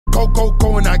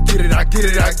go, and I get it.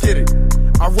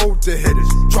 I wrote the hitters,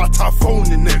 drop top phone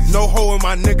the niggas. No hoe in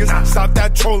my niggas, stop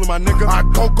that trolling my nigga. I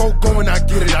go, and I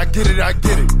get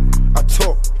it. I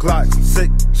talk, Glock,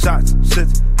 6 shots,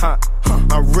 shit's hot.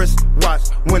 My wrist watch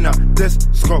when I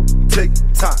disco, tick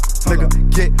tock. Nigga,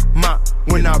 get my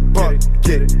when I buck,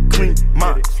 get it, clean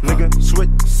my nigga, switch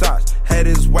sides. Head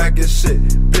is whack as shit,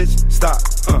 bitch, stop.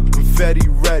 Confetti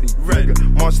ready,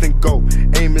 nigga, Marston go,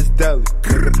 aim is deli.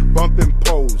 Bumpin'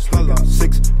 pose,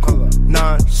 6,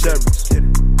 9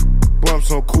 Chevys. Boy, I'm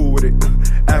so cool with it,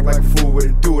 act like a fool with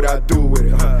it, do what I do with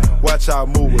it. Watch how I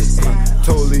move with it,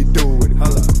 totally do with it.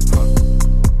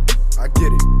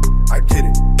 I get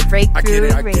it. Breakthrough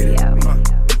Radio.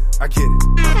 I get it.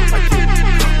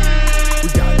 We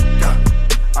got it.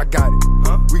 I got it.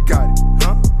 We got it.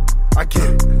 I get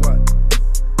it. What?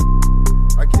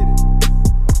 I get it.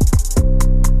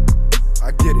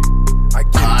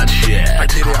 Hot shit.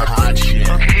 Hot shit.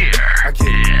 Here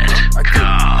it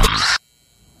comes.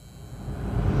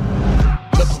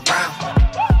 Look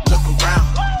around.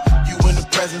 You in the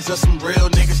presence of some real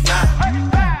niggas now.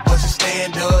 Bunch of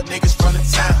stand up niggas from the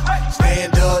town.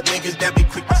 Stand up niggas that be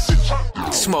quick to switch.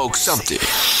 Smoke something.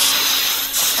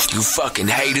 You fucking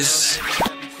haters.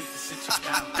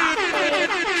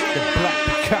 The Black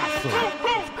Picasso.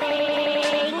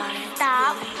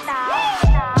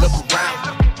 Look around.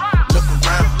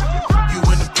 You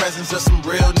in the presence of some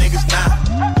real niggas now.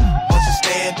 Bunch of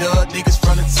stand up niggas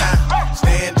from the town.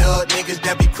 Stand up niggas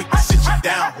that be quick to sit you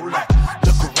down. Look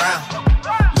around.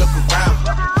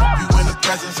 You in the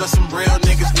presence of some real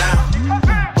niggas now.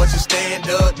 Bunch of stand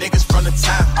up niggas from the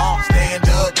town. Stand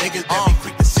up niggas that be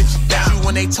quick to sit you down.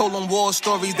 When they told them war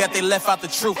stories that they left out the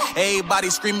truth. Everybody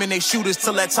screaming they shooters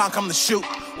till that time come to shoot.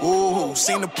 Ooh,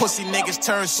 seen the pussy niggas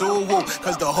turn so woo.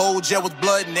 Cause the whole jet was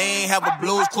blood and they ain't have a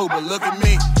blues clue. But look at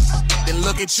me, then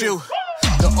look at you.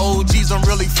 The OGs don't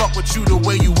really fuck with you the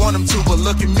way you want them to. But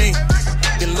look at me,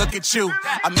 then look at you.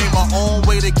 I made my own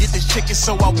way to get this chicken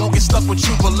so I won't get stuck with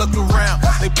you. But look around,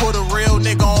 they put a real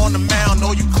nigga on the mound.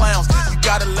 All you clowns, you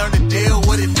gotta learn to deal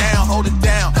with it now. Hold it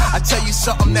down, I tell you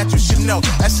something that you should know.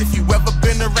 That's if you ever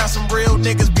been around some real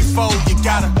niggas before. You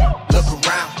gotta look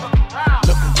around.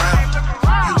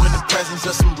 You in the presence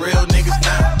of some real niggas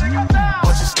now.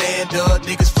 Bunch of stand up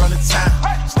niggas from the town.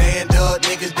 Stand up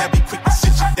niggas that be quick to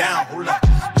sit you down.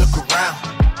 Look around.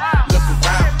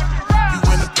 You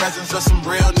in the presence of some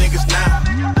real niggas now.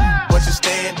 Bunch of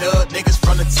stand up niggas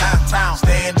from the town.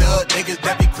 Stand up niggas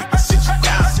that be quick to sit you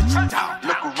down.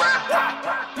 Look around.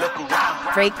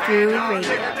 Breakthrough Radio.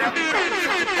 The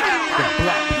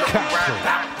Black Picasso.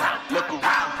 Look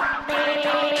around.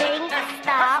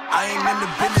 I ain't in the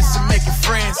business of making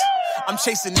friends. I'm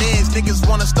chasing ends. Niggas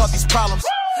wanna start these problems,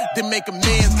 then make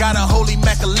amends. Got a holy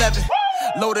Mac 11,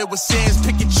 loaded with sins.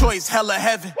 Pick your choice, hell or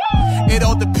heaven. It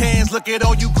all depends. Look at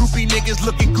all you groupie niggas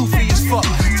looking goofy as fuck.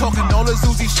 Talking all the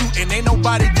Uzi shooting, ain't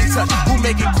nobody get touched. Who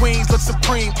making queens look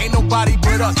supreme? Ain't nobody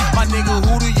but us. My nigga,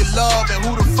 who do you love and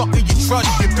who the fuck do you trust?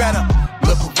 You better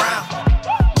look around.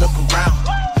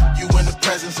 You in the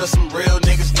presence of some real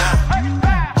niggas now.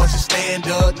 Bunch of stand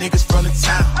up niggas from the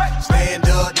town. Stand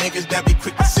up niggas that be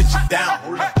quick to sit you down.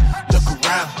 Look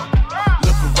around.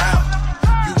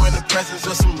 You in the presence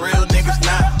of some real niggas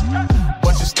now.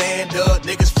 Bunch of stand up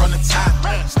niggas from the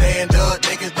town. Stand up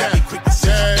niggas that be quick to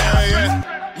sit you down.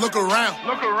 Look around.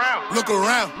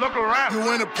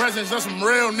 You in the presence of some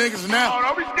real niggas now. Oh,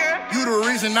 don't be scared. You the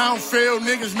reason I don't fail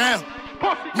niggas now.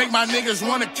 Make my niggas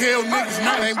wanna kill niggas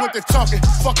now. Ain't with the talking,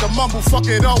 fuck the mumble, fuck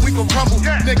it all, we can rumble.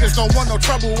 Niggas don't want no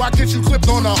trouble, I get you clipped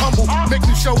on a humble. Make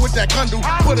me show what that gun do,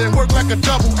 put in work like a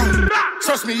double.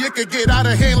 Trust me, it could get out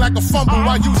of hand like a fumble.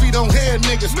 I usually don't hear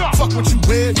niggas, fuck what you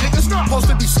weird niggas. Supposed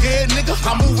to be scared, nigga,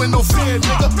 I'm moving no fear,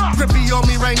 nigga. Grippy on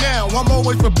me right now, I'm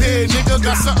always prepared, nigga.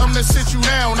 Got something to sit you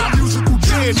down, I'm musical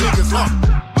chair, niggas.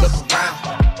 Look around.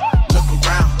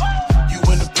 You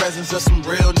in the presence of some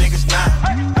real niggas now.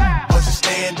 Bunch of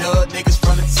stand up niggas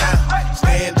from the town.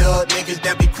 Stand up niggas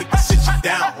that be quick to sit you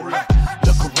down.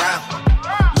 Look around.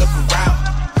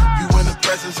 You in the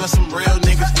presence of some real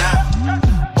niggas now.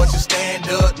 Bunch of stand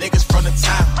up niggas from the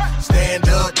town. Stand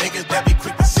up niggas that be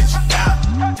quick to sit you down.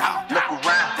 Look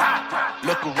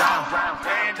around.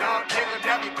 Stand up niggas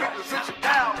that be quick to sit you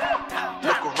down.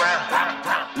 Look around.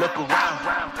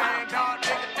 Stand up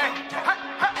niggas.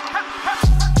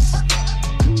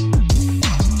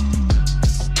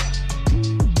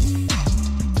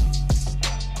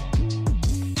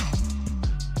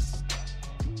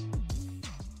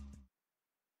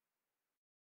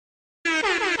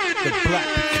 The Black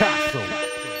Picasso.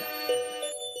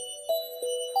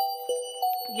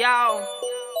 Yo,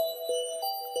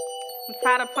 I'm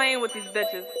Tired of playing with these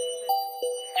bitches.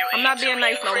 I'm not being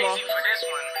nice no more.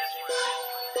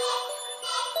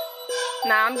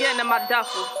 Nah, I'm getting in my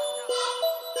duffel.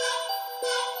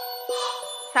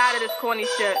 Tired of this corny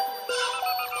shit.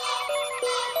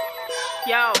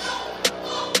 Yo.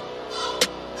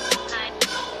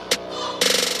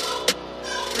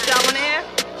 What y'all wanna hear?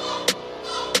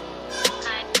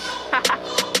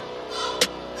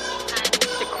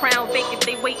 The crown vacant,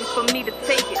 they waiting for me to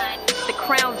take it. The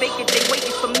crown vacant, they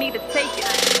waiting for me to take it.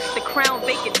 The crown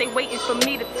vacant, they waiting for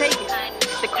me to take it.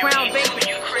 The crown vacant,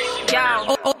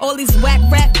 yo. All these whack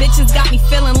rap bitches got me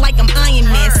feeling like I'm Iron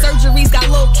Man. Surgeries got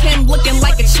Lil' Kim looking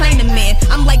like a Chinaman.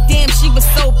 I'm like, damn, she was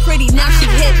so pretty. Now she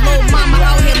hit Lil' Mama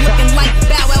out here looking like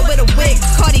Bow Wow with a wig.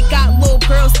 Cardi got little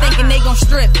girls thinking they gon'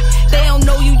 strip. They don't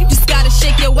know you, you just gotta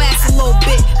shake your ass a little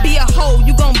bit. Be a hoe,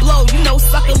 you gon' blow, you know,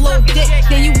 suck a little dick.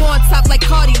 Then you on top like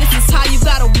Cardi, this is how you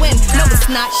gotta win. No, it's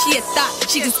not, she a thought,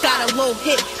 she just got a little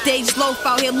hit. Dage Loaf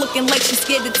out here looking like she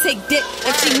scared to take dick.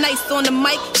 If she nice on the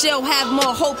mic, she'll have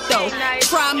more hope though.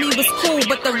 Try me was cool,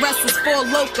 but the rest is for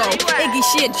loco. Iggy,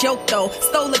 she a joke though.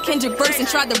 Stole a Kendrick verse and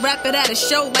tried to rap it at a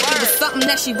show like it was something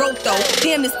that she wrote though.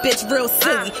 Damn, this bitch real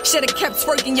silly. Should've kept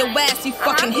twerking your ass, you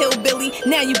fucking hillbilly.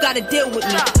 Now you gotta deal with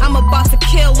me. I'm about to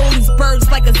kill all these birds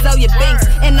like Azalea Banks,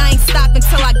 and I ain't stopping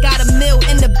till I got a mill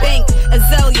in the bank.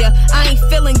 Azalea, I ain't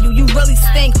feeling you, you really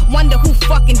stink. Wonder who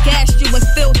fucking gassed you and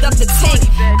filled up the tank.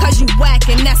 Cause you whack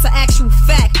and that's an actual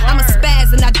fact. I'm a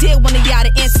spaz and I dare one of y'all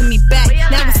to answer me back.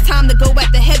 Now it's time to go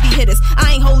at the heavy hitters.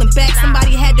 I ain't holding back,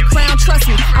 somebody had the crown, trust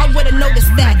me, I would've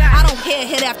noticed that. I don't hear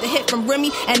hit after hit from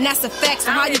Remy, and that's a fact.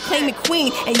 So how you claiming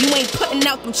queen and you ain't putting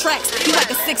out them tracks? You like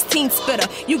a 16 spitter,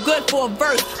 you good for a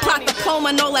verse. Plot the poem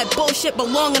and all that bullshit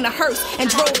belong in a hearse. And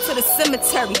drove to the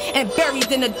cemetery and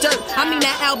buried in the dirt. I mean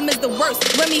that album is the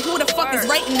worst. Remy, who the fuck is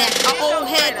writing that? A old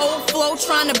head, old flow,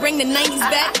 trying to bring the 90s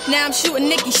back. Now I'm shooting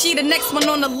Nicki, she the next one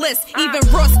on the list. Even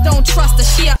Ross don't trust her,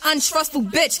 she an untrustful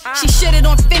bitch. She shitted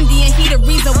on Fendi and he the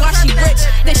reason why she rich.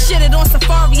 Then shitted on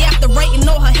Safari after writing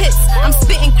all her hits. I'm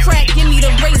spitting crack, give me the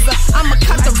razor, I'ma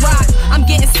cut the rock. I'm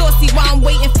getting saucy while I'm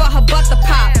waiting for her butt to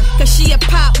pop. Cause she a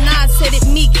pop, Nas hit it,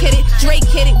 Meek hit it, Drake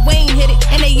hit it, Wayne hit it,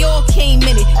 and they all came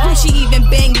in it. Gucci even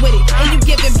bang with it, and you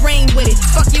giving brain with it.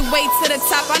 Fuck your way to the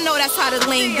top, I know that's how the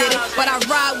lane did it. But I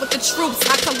ride with the troops,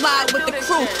 I collide with the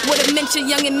crew. Would've mentioned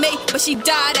Young and May, but she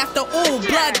died after ooh.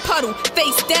 Blood puddle,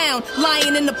 face down,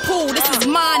 lying in the pool. This is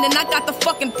mine, and I got the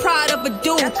fucking pride of a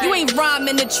dude. You ain't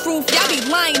rhyming the truth, y'all be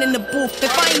lying in the booth.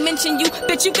 If I ain't mention you,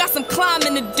 bitch, you got some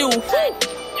climbing to do. You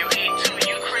eat too,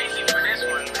 you crazy for this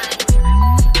one.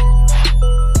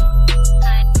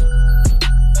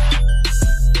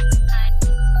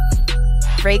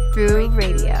 Breakthrough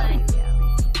Radio.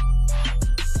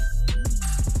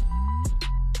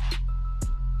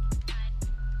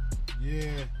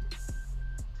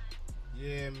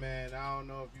 Yeah, man. I don't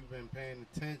know if you've been paying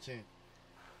attention.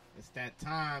 It's that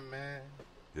time, man.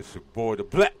 It's your boy, the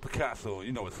Black Picasso.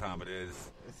 You know what time it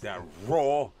is. That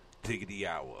raw diggity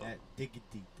hour. That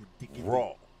diggity.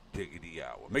 Raw diggity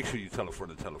hour. Make sure you tell a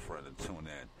friend and tune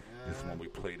in. This is when we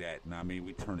play that. Now, I mean,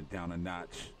 we turn it down a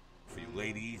notch for you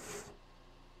ladies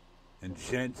and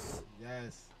gents.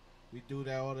 Yes. We do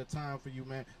that all the time for you,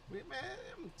 man.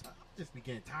 I'm just be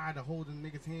getting tired of holding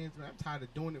niggas' hands, man. I'm tired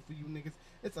of doing it for you niggas.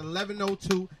 It's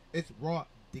 11:02. It's raw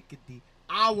diggity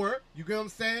hour. You get what I'm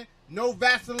saying? No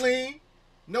Vaseline.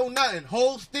 No nothing.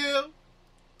 Hold still.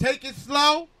 Take it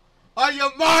slow. On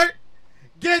your mark.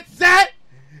 Get set.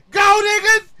 Go,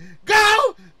 niggas.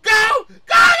 Go. Go.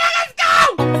 Go, niggas.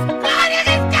 Go. Go,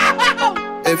 niggas.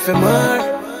 Go. If I'm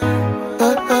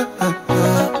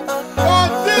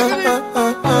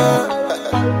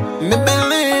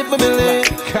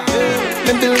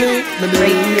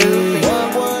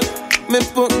me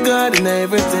put God in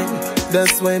everything.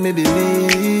 That's why me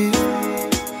believe.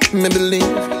 Me believe.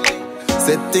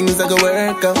 Said things that go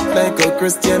work out like a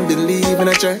Christian believe in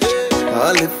a church.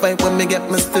 All the fight when me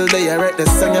get me still there. I write the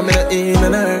song I'm in a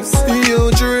nurse.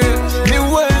 You dream. Me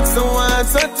work so hard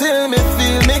so till me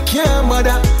feel me can't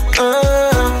bother.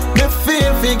 Me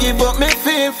feel fi give up, me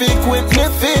feel fi quit, me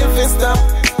feel fi stop.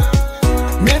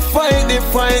 Me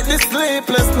fight the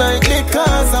sleepless night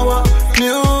because I want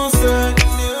music.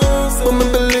 But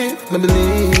me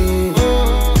believe.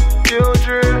 You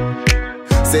dream.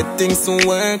 Said things soon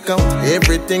work out,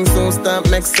 everything soon start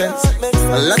make sense.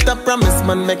 A lot of promise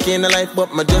man making a life,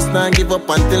 but me just not give up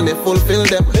until me fulfill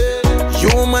them.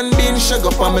 Human being shug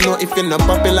up and me know if you're not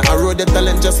popular, I road the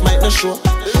talent just might not show.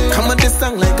 Come on this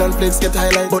song like conflicts get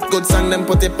highlight, but good song them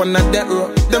put it on a dead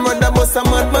row. Them rather bust a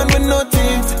madman with no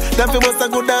teeth. That fi bust a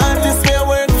good artist where I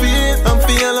work for it. I'm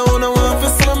feel alone, I want for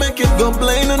so make it go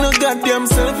blind on no goddamn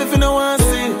self if you don't want to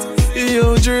see it.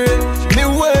 Yo, Dre, me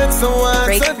work so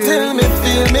hard, so tell me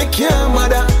feel me can't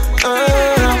mother.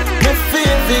 Me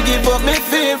feel fi give up, me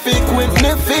feel fi quit,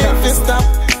 me feel fi stop.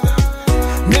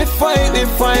 Me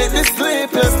fight the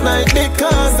sleepless night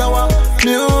because our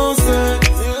music.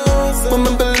 But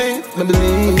me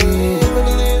believe.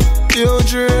 Yo,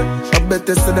 Dre, I bet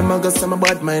they say them a got some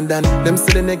bad mind and them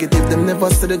say the negative, them never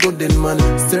say the good in man.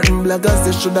 Certain bloggers,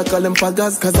 they shoulda call them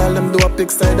faggers, cause all them do a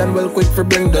pick side and well quick for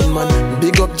bring down man.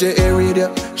 Big up J.A.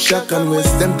 Radio, Shock and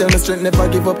West. Them tell me straight, never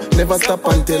give up, never stop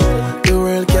until the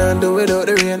world can't do without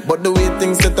the rain. But the way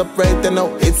things set up right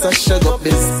now, it's a shug up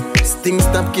this. Things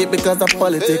stop keep because of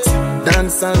politics.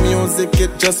 Dance and music,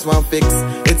 it just one fix.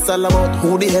 It's all about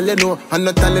who the hell you know. And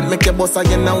no talent make your boss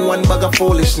again and one bag of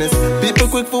foolishness. People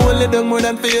quick for hold it down more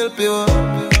than for help you.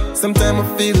 Sometimes I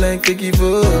feel like to give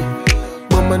up,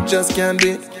 but I just can't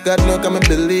do it. God knows I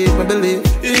believe.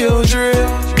 Yo, Dre,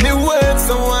 me work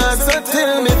so hard, so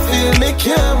tell me feel me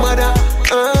can't mother.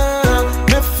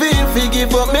 Me feel fi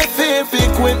give up, me feel fi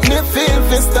quit, me feel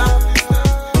fi stop.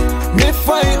 Me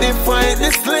fight the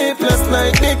sleepless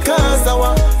night because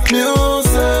our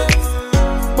music.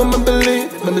 But me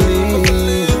believe.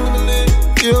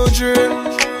 Yo, Dre,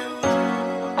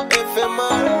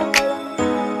 FMR.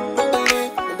 Me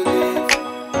believe.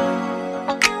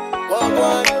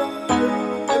 What?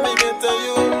 Let me get to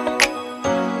you.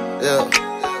 Yeah.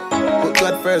 Put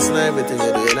God first in everything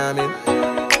you do, you know what I mean?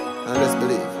 And just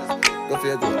believe. Go for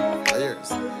your good. Are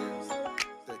yours.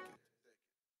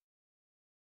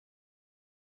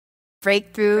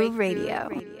 Breakthrough Radio.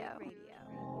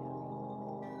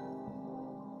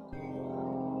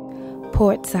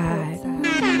 Portside. The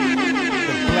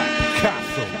Black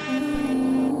Picasso.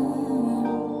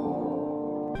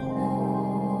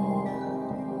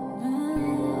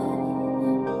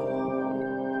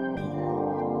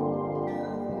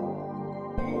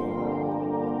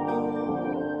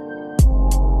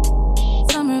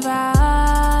 Summer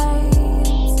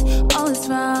vibes, all is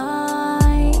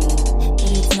fine,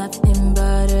 but it's nothing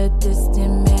but a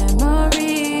distant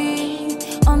memory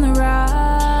on the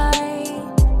right,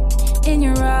 in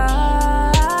your eyes.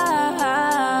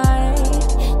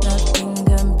 Nothing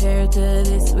compared to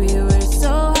this, we were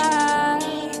so high,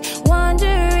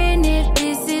 wondering if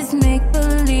this is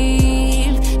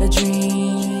make-believe, a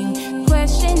dream,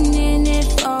 questioning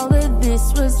if all of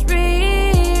this was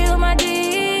real, my dear.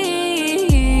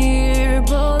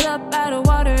 Pulled up out of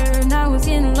water, now it's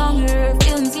getting longer,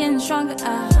 feelings getting stronger.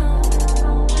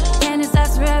 And this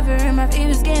lasts forever, my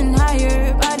fever's getting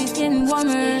higher, body's getting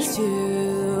warmer.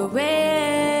 2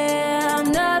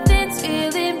 a.m., nothing's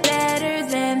feeling better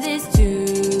than this.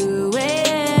 2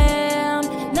 a.m.,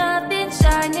 nothing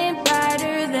shining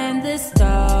brighter than the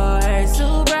stars,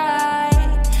 so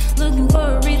bright. Looking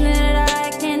for a reason that I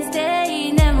can't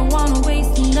stay, never wanna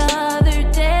waste another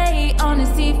day.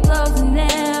 Honesty flows and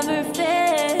never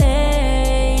fades.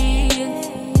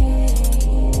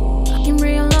 I can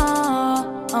reel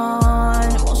on,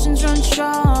 emotions run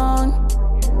strong.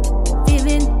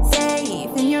 Feeling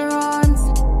safe in your arms.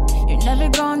 You're never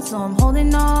gone, so I'm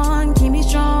holding on. Keep me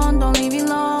strong, don't leave me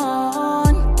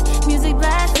alone. Music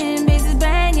blasting, bass is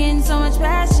banging, so much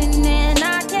passion, and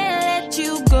I can't let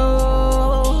you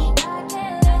go.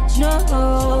 No,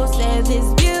 said this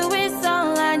view is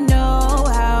all I know.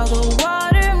 How the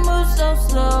water moves so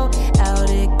slow, how'd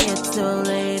it get so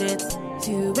late? It's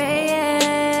 2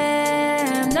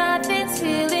 a.m., nothing's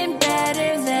feeling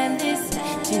better than this.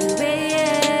 2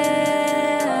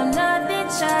 a.m., nothing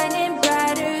shining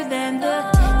brighter than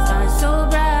the stars, so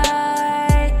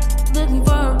bright. Looking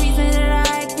for a reason that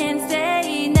I can't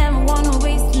say, never wanna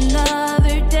waste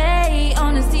another day.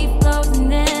 Honesty flows and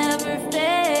never fades.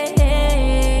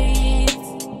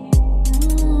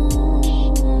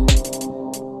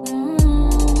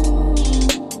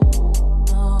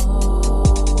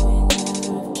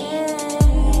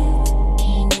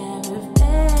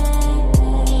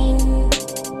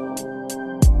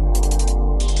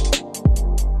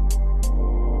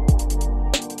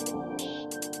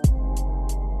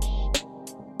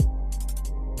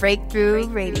 Breakthrough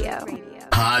Radio.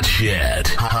 Hot shit.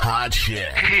 Here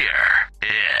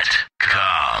it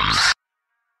comes.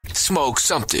 Smoke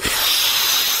something.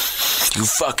 You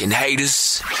fucking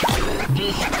haters.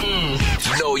 You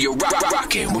know you're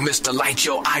rocking with Mr. Light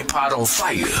Your iPod on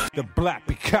Fire. The Black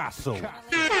Picasso.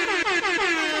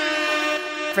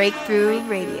 Breakthrough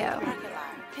Radio.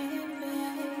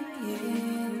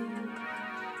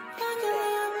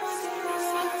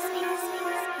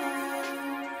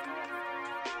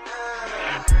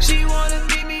 She wanna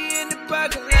meet me in the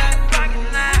parking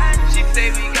lot. She say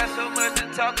we got so much to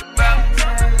talk about.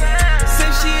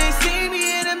 She ain't seen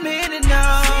me in a minute